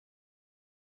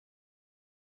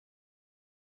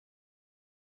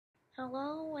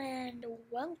Hello and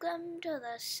welcome to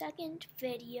the second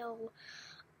video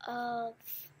of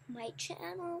my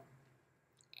channel.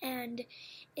 And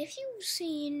if you've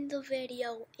seen the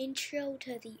video intro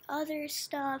to the other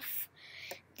stuff,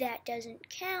 that doesn't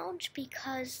count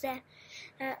because that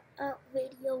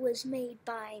video was made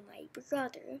by my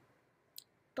brother.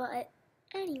 But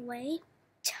anyway,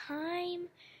 time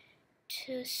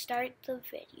to start the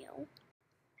video.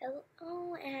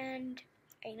 Hello, and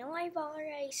I know I've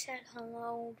already said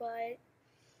hello, but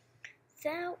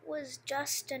that was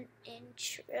just an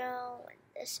intro, and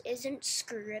this isn't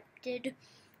scripted,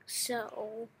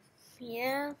 so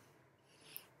yeah,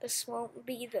 this won't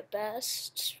be the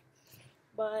best,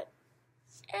 but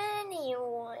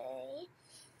anyway,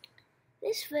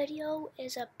 this video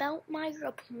is about my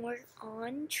report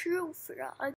on True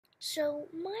Frogs. So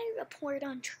my report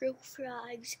on True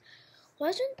Frogs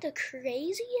wasn't the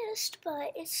craziest,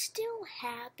 but it still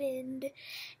happened,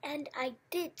 and I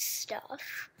did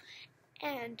stuff.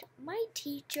 And my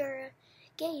teacher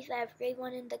gave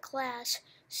everyone in the class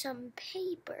some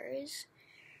papers,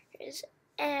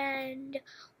 and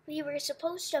we were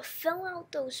supposed to fill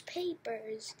out those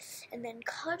papers and then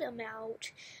cut them out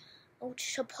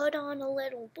to put on a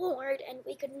little board, and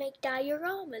we could make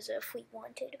dioramas if we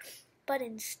wanted. But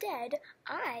instead,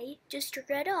 I just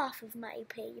read off of my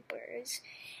papers,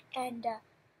 and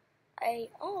I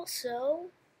also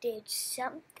did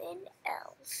something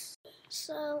else.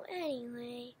 So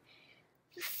anyway,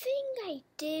 the thing I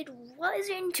did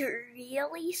wasn't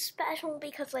really special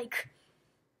because,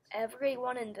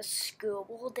 everyone in the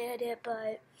school did it,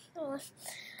 but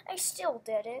I still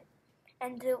did it.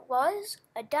 And it was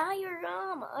a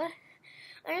diorama.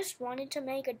 I just wanted to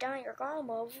make a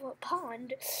diorama of a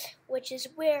pond, which is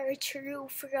where True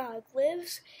Frog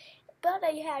lives, but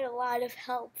I had a lot of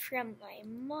help from my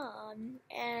mom,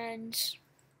 and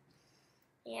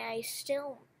yeah, I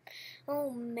still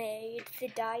made the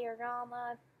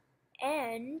diorama,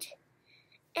 and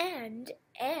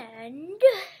I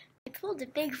pulled a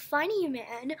big funny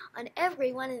man on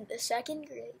everyone in the second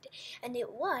grade, and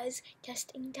it was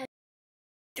testing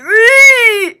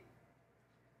 3!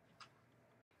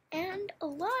 And a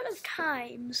lot of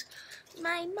times,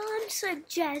 my mom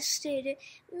suggested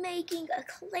making a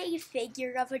clay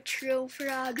figure of a true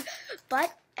frog,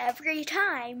 but every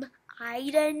time I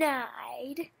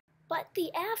denied. But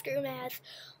the aftermath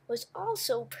was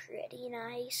also pretty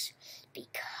nice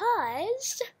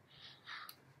because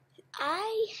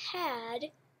I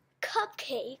had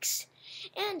cupcakes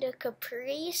and a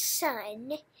Capri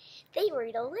Sun. They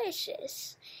were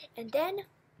delicious. And then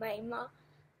my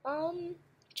mom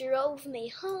drove me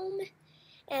home,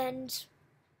 and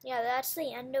yeah, that's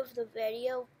the end of the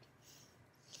video.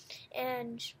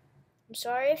 And I'm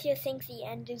sorry if you think the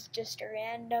end is just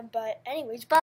random, but anyways, bye.